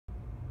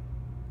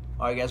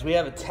All right, guys, we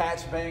have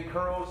attached band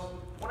curls.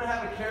 Want to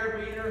have a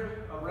carabiner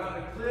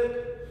around a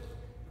clip,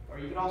 or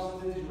you can also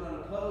do this around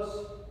a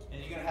post,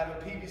 and you're going to have a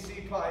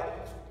PVC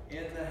pipe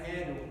in the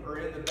handle or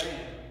in the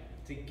band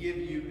to give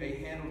you a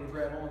handle to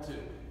grab onto.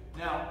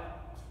 Now,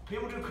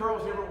 people do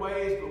curls different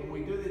ways, but when we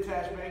do the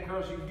attached band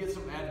curls, you can get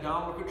some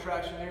abdominal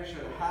contraction there. So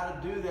how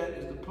to do that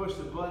is to push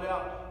the butt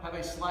out, have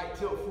a slight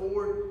tilt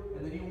forward,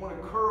 and then you want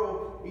to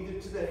curl either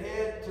to the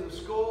head, to the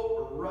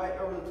skull, or right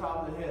over the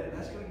top of the head. And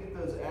that's going to get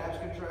those abs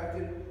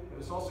contracted, and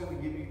it's also going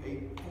to give you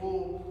a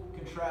full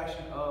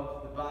contraction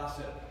of the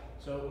bicep.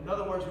 So in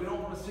other words, we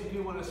don't want to see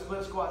people in a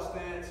split squat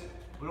stance.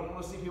 We don't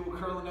want to see people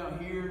curling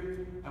out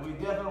here, and we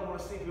definitely don't want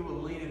to see people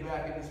leaning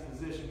back in this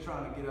position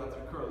trying to get out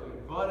their curls.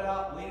 Butt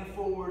out, leaning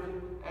forward,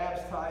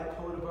 abs tight,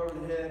 pull it up over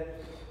the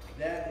head.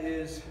 That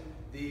is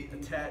the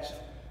attached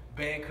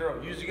band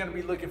curl. Usually going to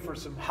be looking for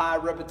some high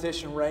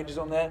repetition ranges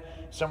on that.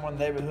 Somewhere in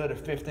the neighborhood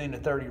of 15 to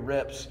 30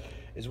 reps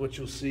is what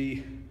you'll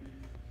see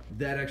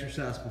that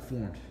exercise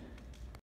performed.